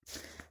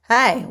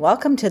Hi,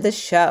 welcome to the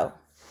show.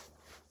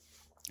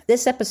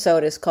 This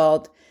episode is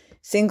called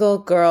Single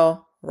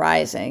Girl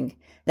Rising.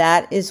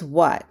 That is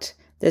what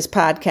this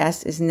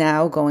podcast is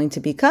now going to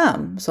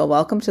become. So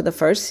welcome to the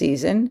first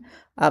season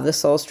of the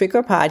Soul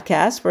Streaker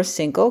podcast where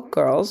single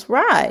girls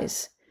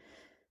rise.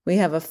 We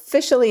have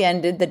officially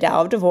ended the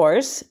Tao of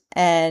Divorce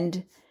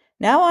and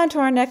now on to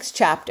our next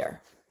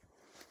chapter.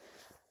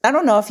 I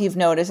don't know if you've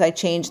noticed I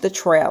changed the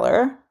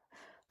trailer,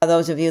 for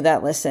those of you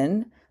that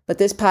listen, but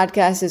this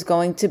podcast is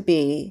going to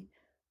be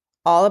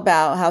all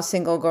about how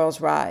single girls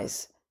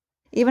rise.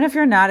 Even if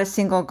you're not a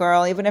single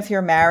girl, even if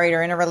you're married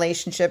or in a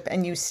relationship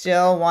and you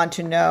still want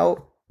to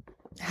know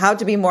how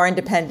to be more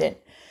independent,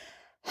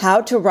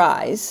 how to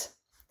rise,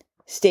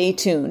 stay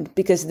tuned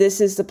because this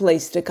is the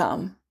place to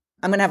come.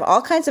 I'm going to have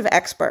all kinds of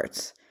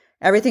experts,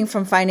 everything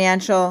from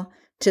financial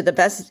to the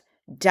best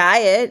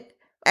diet,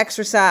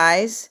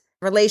 exercise,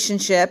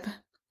 relationship,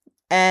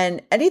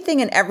 and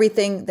anything and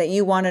everything that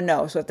you want to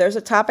know. So if there's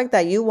a topic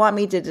that you want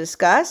me to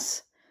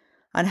discuss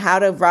on how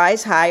to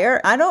rise higher,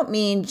 I don't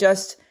mean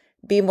just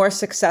be more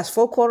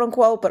successful, quote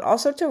unquote, but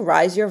also to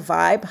rise your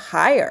vibe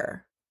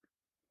higher,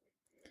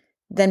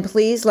 then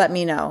please let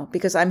me know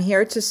because I'm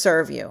here to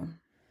serve you.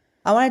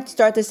 I want to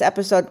start this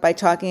episode by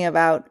talking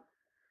about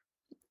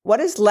what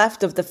is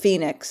left of the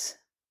phoenix,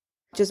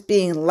 just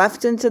being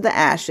left into the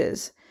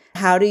ashes.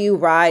 How do you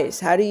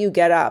rise? How do you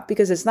get up?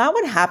 Because it's not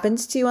what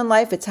happens to you in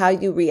life. It's how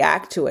you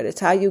react to it.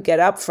 It's how you get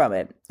up from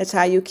it. It's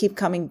how you keep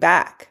coming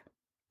back.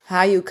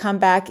 How you come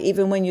back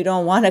even when you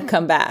don't want to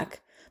come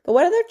back. But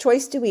what other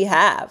choice do we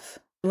have?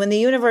 When the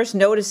universe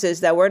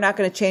notices that we're not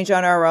going to change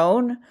on our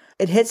own,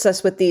 it hits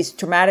us with these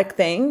traumatic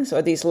things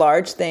or these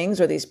large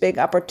things or these big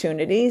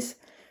opportunities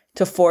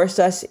to force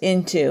us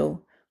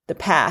into the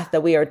path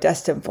that we are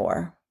destined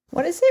for.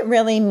 What does it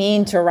really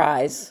mean to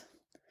rise?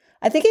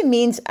 I think it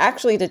means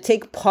actually to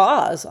take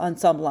pause on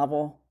some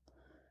level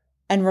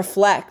and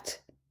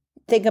reflect.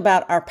 Think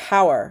about our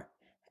power,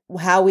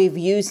 how we've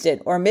used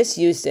it or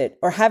misused it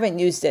or haven't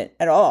used it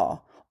at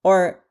all,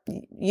 or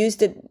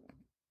used it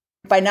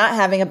by not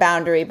having a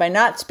boundary, by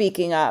not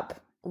speaking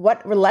up.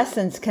 What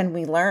lessons can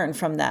we learn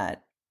from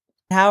that?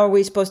 How are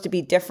we supposed to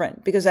be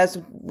different? Because as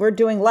we're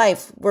doing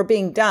life, we're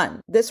being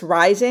done. This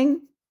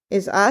rising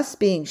is us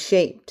being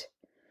shaped.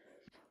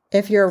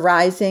 If you're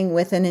rising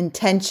with an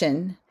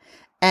intention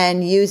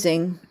and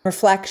using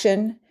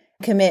reflection,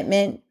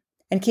 commitment,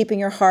 and keeping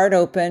your heart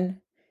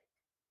open,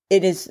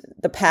 it is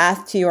the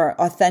path to your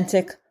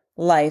authentic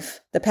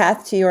life, the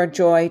path to your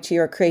joy, to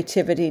your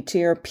creativity, to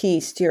your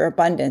peace, to your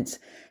abundance,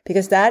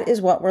 because that is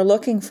what we're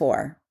looking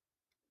for.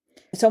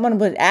 If someone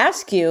would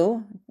ask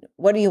you,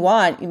 what do you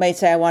want? You might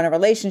say, I want a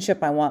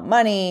relationship, I want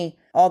money,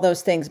 all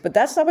those things, but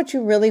that's not what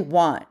you really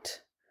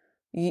want.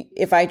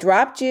 If I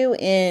dropped you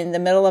in the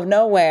middle of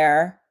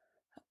nowhere,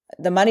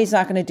 the money's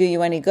not going to do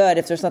you any good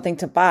if there's nothing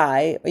to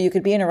buy. Or you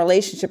could be in a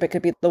relationship. It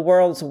could be the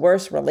world's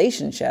worst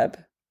relationship.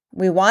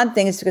 We want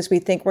things because we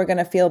think we're going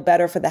to feel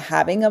better for the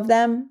having of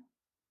them.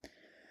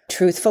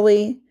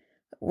 Truthfully,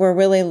 we're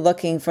really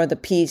looking for the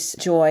peace,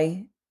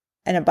 joy,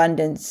 and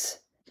abundance.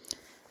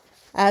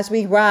 As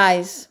we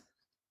rise,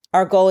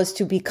 our goal is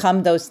to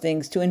become those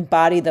things, to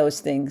embody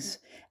those things,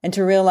 and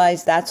to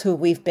realize that's who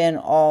we've been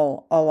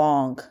all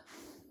along.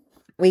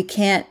 We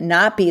can't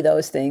not be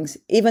those things,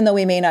 even though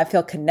we may not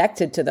feel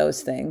connected to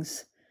those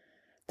things.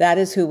 That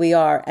is who we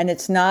are. And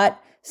it's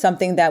not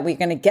something that we're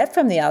going to get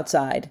from the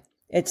outside.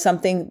 It's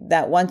something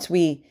that once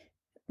we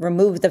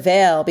remove the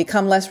veil,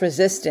 become less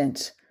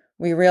resistant,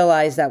 we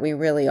realize that we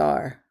really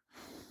are.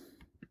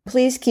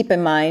 Please keep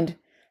in mind,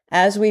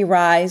 as we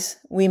rise,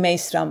 we may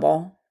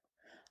stumble.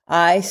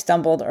 I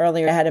stumbled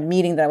earlier. I had a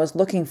meeting that I was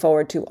looking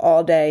forward to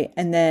all day,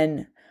 and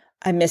then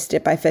I missed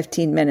it by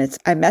 15 minutes.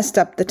 I messed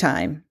up the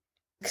time.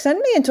 Sent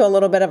me into a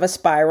little bit of a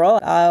spiral,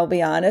 I'll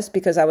be honest,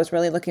 because I was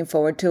really looking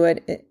forward to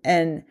it.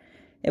 And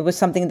it was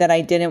something that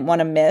I didn't want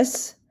to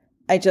miss.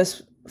 I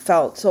just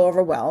felt so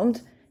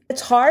overwhelmed.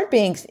 It's hard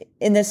being,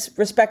 in this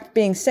respect,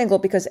 being single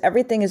because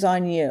everything is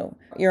on you.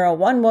 You're a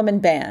one-woman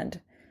band.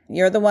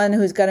 You're the one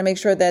who's got to make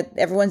sure that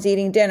everyone's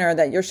eating dinner,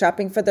 that you're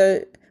shopping for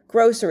the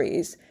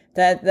groceries,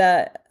 that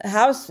the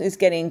house is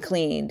getting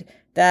cleaned,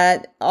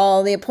 that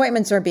all the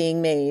appointments are being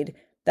made,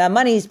 that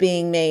money's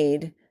being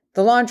made.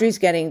 The laundry's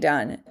getting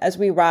done. As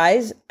we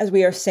rise, as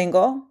we are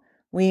single,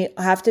 we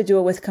have to do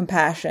it with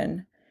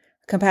compassion.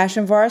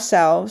 Compassion for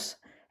ourselves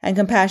and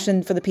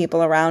compassion for the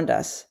people around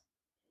us.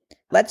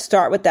 Let's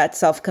start with that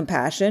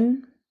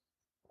self-compassion.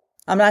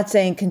 I'm not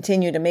saying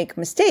continue to make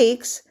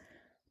mistakes,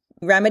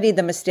 remedy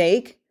the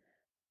mistake,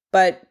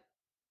 but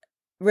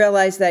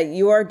realize that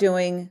you are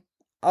doing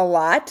a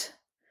lot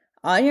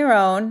on your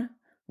own,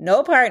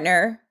 no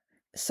partner.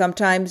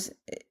 Sometimes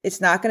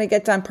it's not going to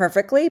get done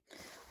perfectly.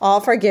 All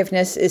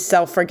forgiveness is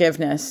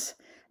self-forgiveness.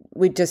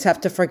 We just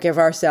have to forgive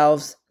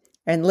ourselves.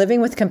 And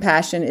living with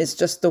compassion is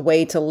just the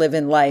way to live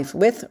in life,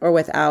 with or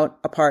without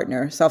a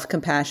partner.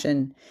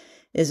 Self-compassion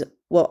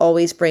will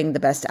always bring the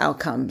best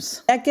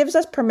outcomes. That gives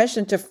us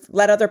permission to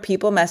let other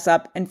people mess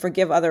up and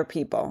forgive other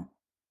people.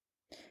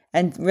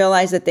 and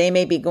realize that they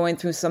may be going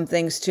through some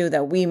things too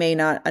that we may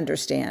not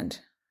understand.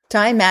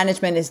 Time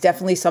management is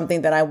definitely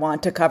something that I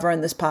want to cover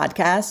in this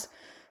podcast,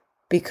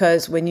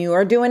 because when you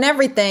are doing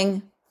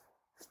everything,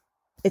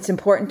 it's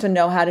important to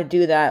know how to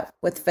do that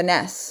with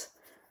finesse,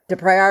 to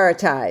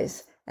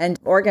prioritize and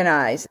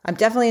organize. I'm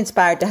definitely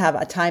inspired to have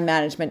a time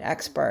management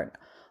expert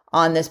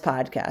on this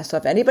podcast. So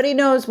if anybody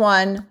knows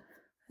one,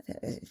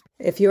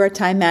 if you're a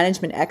time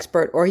management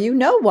expert or you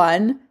know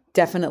one,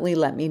 definitely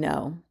let me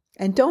know.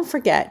 And don't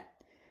forget,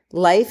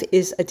 life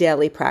is a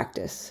daily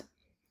practice.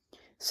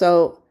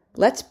 So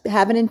let's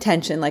have an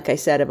intention, like I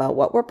said, about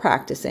what we're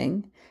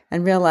practicing,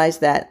 and realize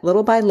that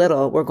little by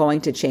little, we're going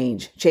to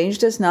change. Change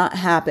does not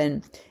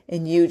happen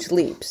in huge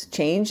leaps.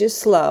 Change is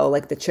slow,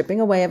 like the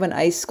chipping away of an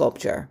ice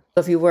sculpture.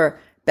 If you were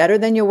better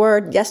than you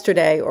were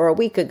yesterday or a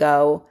week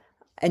ago,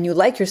 and you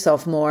like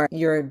yourself more,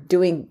 you're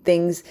doing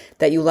things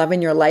that you love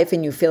in your life,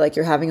 and you feel like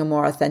you're having a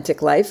more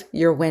authentic life,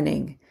 you're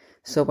winning.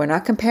 So we're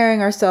not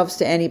comparing ourselves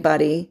to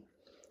anybody.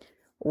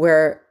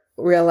 We're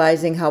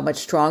realizing how much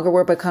stronger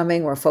we're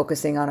becoming. We're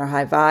focusing on our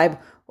high vibe.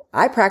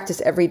 I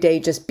practice every day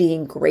just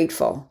being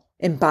grateful,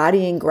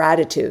 embodying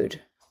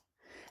gratitude.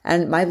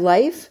 And my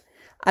life,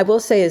 I will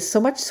say, is so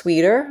much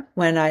sweeter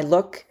when I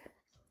look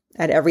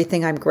at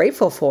everything I'm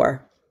grateful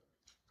for.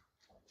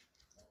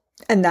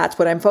 And that's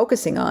what I'm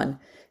focusing on.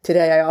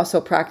 Today, I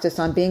also practiced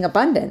on being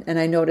abundant, and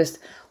I noticed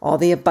all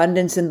the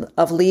abundance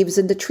of leaves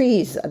in the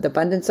trees, the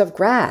abundance of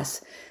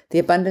grass, the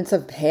abundance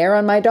of hair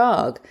on my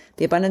dog,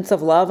 the abundance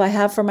of love I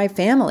have for my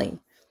family.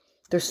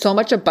 There's so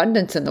much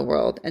abundance in the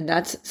world, and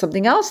that's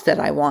something else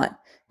that I want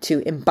to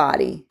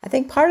embody. I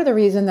think part of the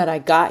reason that I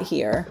got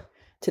here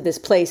to this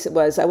place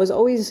was I was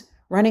always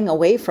running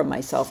away from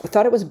myself. I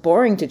thought it was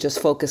boring to just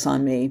focus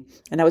on me,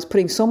 and I was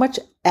putting so much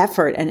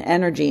effort and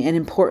energy and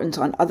importance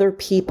on other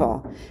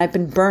people. I've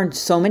been burned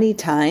so many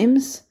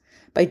times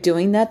by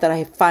doing that I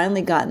have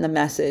finally gotten the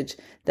message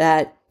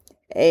that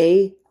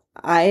I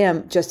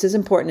am just as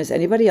important as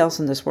anybody else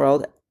in this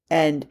world,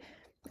 and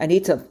I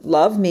need to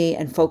love me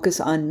and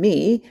focus on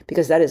me,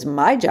 because that is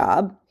my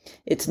job.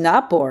 It's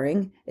not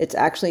boring. It's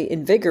actually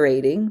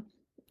invigorating,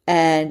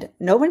 and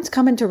no one's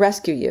coming to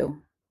rescue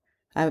you.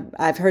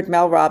 I've heard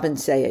Mel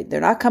Robbins say it.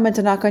 They're not coming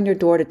to knock on your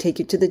door to take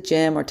you to the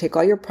gym or take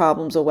all your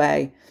problems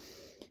away.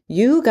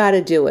 You got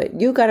to do it.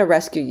 You got to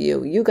rescue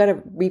you. You got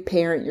to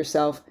reparent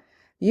yourself.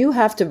 You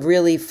have to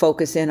really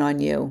focus in on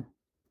you.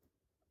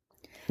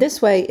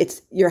 This way,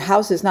 your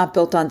house is not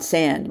built on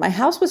sand. My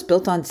house was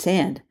built on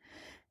sand.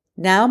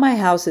 Now my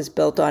house is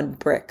built on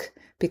brick,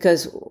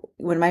 because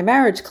when my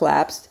marriage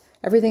collapsed,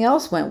 everything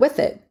else went with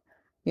it.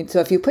 And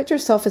so if you put your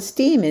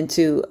self-esteem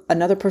into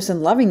another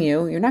person loving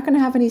you, you're not going to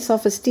have any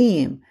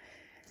self-esteem,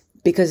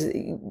 because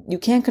you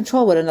can't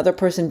control what another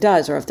person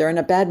does. Or if they're in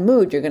a bad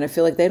mood, you're going to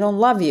feel like they don't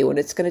love you, and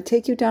it's going to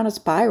take you down a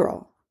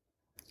spiral.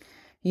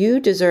 You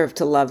deserve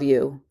to love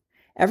you.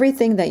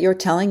 Everything that you're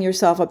telling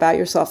yourself about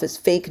yourself is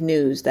fake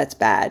news. That's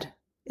bad.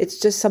 It's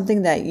just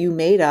something that you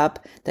made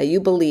up, that you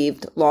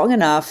believed long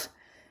enough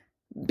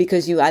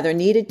because you either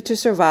needed to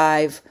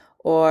survive,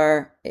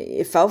 or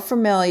it felt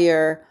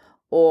familiar,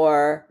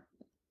 or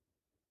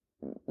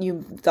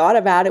you thought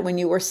about it when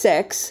you were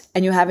 6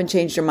 and you haven't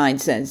changed your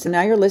mind since. And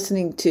now you're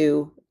listening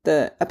to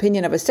the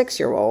opinion of a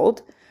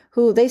 6-year-old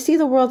who they see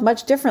the world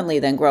much differently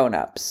than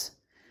grown-ups.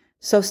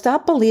 So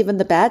stop believing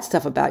the bad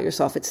stuff about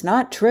yourself. It's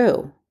not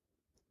true.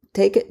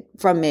 Take it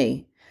from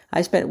me.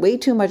 I spent way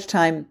too much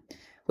time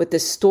with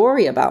this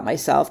story about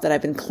myself that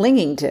I've been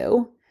clinging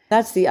to.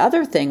 That's the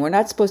other thing. We're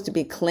not supposed to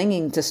be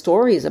clinging to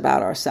stories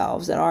about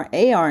ourselves that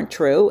aren't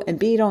true, and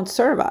B, don't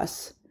serve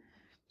us.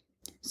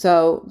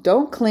 So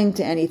don't cling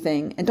to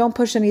anything and don't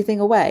push anything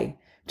away.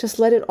 Just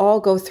let it all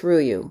go through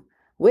you.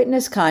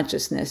 Witness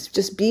consciousness.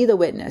 Just be the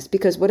witness,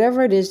 because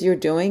whatever it is you're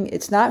doing,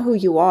 it's not who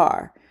you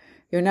are.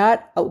 You're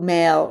not a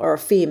male or a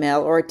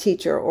female or a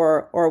teacher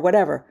or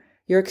whatever.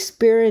 You're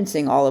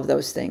experiencing all of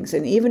those things.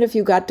 And even if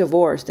you got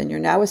divorced and you're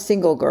now a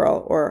single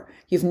girl, or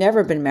you've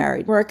never been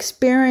married, we're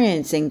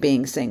experiencing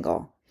being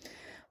single.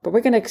 But we're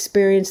going to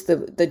experience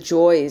the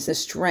joys, the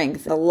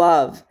strength, the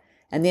love,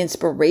 and the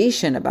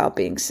inspiration about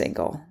being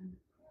single.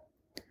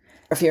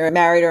 If you're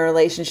married or in a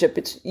relationship,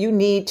 you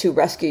need to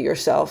rescue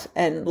yourself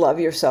and love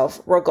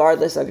yourself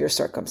regardless of your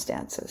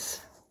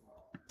circumstances.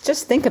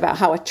 Just think about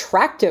how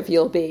attractive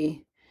you'll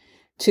be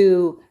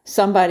to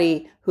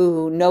somebody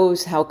who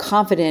knows how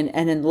confident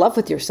and in love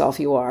with yourself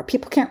you are.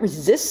 People can't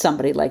resist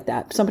somebody like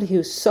that. Somebody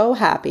who's so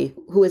happy,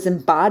 who has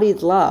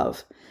embodied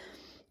love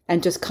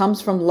and just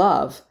comes from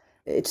love.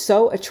 It's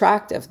so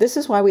attractive. This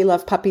is why we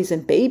love puppies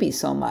and babies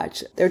so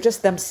much. They're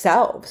just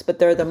themselves, but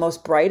they're the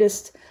most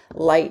brightest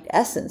light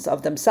essence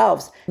of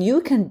themselves.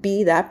 You can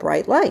be that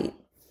bright light.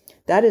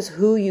 That is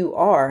who you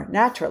are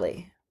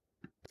naturally.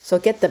 So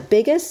get the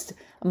biggest,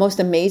 most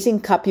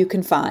amazing cup you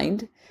can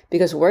find,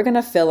 because we're going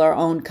to fill our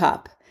own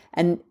cup.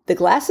 And the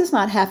glass is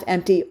not half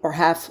empty or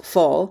half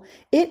full.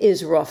 It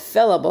is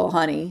refillable,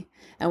 honey.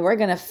 And we're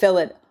going to fill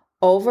it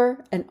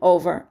over and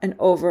over and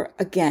over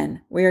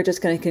again. We are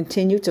just going to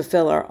continue to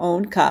fill our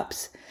own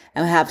cups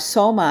and have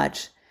so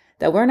much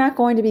that we're not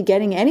going to be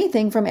getting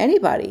anything from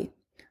anybody.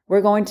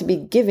 We're going to be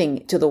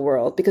giving to the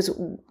world because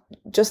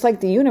just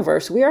like the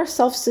universe, we are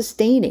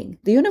self-sustaining.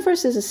 The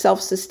universe is a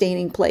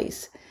self-sustaining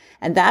place.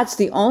 And that's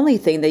the only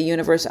thing the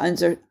universe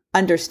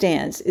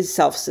understands is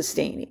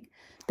self-sustaining.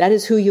 That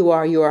is who you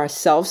are. You are a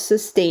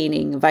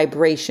self-sustaining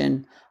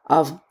vibration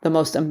of the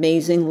most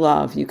amazing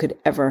love you could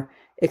ever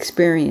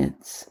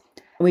experience.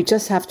 We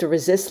just have to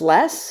resist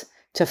less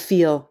to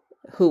feel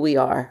who we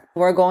are.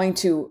 We're going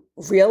to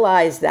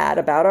realize that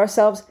about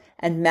ourselves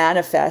and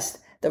manifest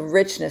the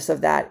richness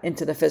of that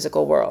into the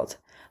physical world.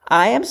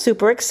 I am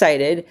super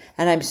excited,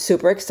 and I'm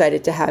super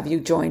excited to have you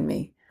join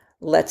me.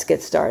 Let's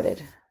get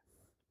started.